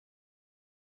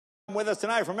With us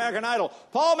tonight from American Idol,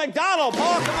 Paul McDonald.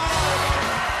 Paul, come on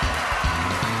over.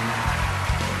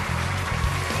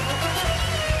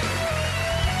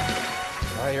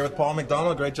 All right, here with Paul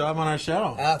McDonald. Great job on our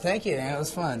show. Thank you, man. It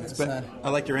was fun. I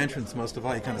like your entrance most of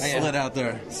all. You kind of slid out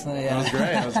there. Yeah. That was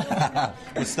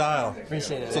great. With style.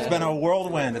 Appreciate it. So it's been a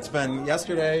whirlwind. It's been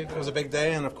yesterday was a big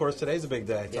day, and of course today's a big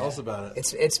day. Tell us about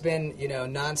it. It's been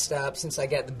nonstop since I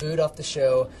got the boot off the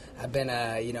show. I've been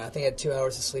I think I had 2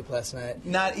 hours of sleep last night.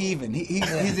 Not even.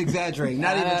 He's exaggerating.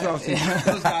 Not even 12 sleep.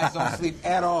 Those guys don't sleep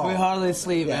at all. We hardly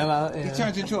sleep, man. He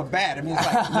turns into a bat. I mean, it's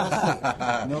like no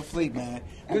sleep. No sleep, man.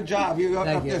 Good job. You're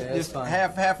up just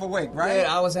half awake, right?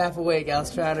 Yeah, I was half awake. I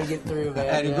was trying to get through,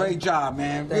 man. Hey, great job,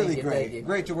 man. Really great. Thank you.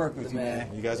 Great to work with you,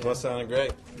 man. You guys both sounded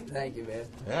great. Thank you, man.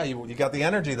 Yeah, you got the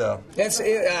energy though. That's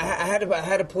it. I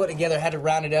had to pull it together. I had to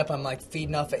round it up. I'm like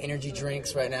feeding off of energy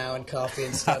drinks right now and coffee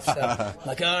and stuff. So I'm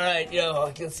like, all right,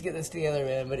 let's get this together,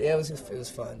 man. But it was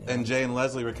fun. And Jay and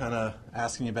Leslie were kind of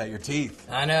asking you about your teeth.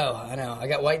 I know. I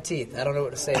got white teeth. I don't know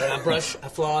what to say. I brush, I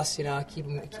floss. I keep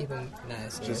them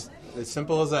nice. Just as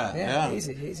simple as that. Yeah.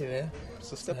 Easy, man.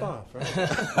 So step off.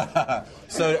 Right?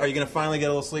 So are you going to finally get a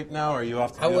little sleep now, or are you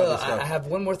off to I will. I have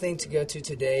one more thing to go to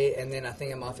today, and then I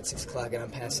think I'm off at 6 o'clock, and I'm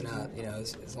passing out,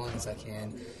 as long as I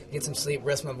can. Get some sleep,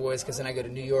 rest my voice, because then I go to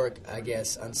New York, I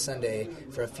guess, on Sunday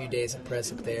for a few days of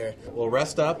press up there. Well,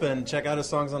 rest up and check out his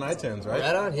songs on iTunes, right?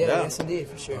 Right on, yeah. Yes, indeed,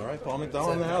 for sure. All right, Paul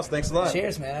McDonald in the house. Thanks a lot.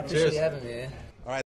 Cheers, man. I appreciate you having me, man.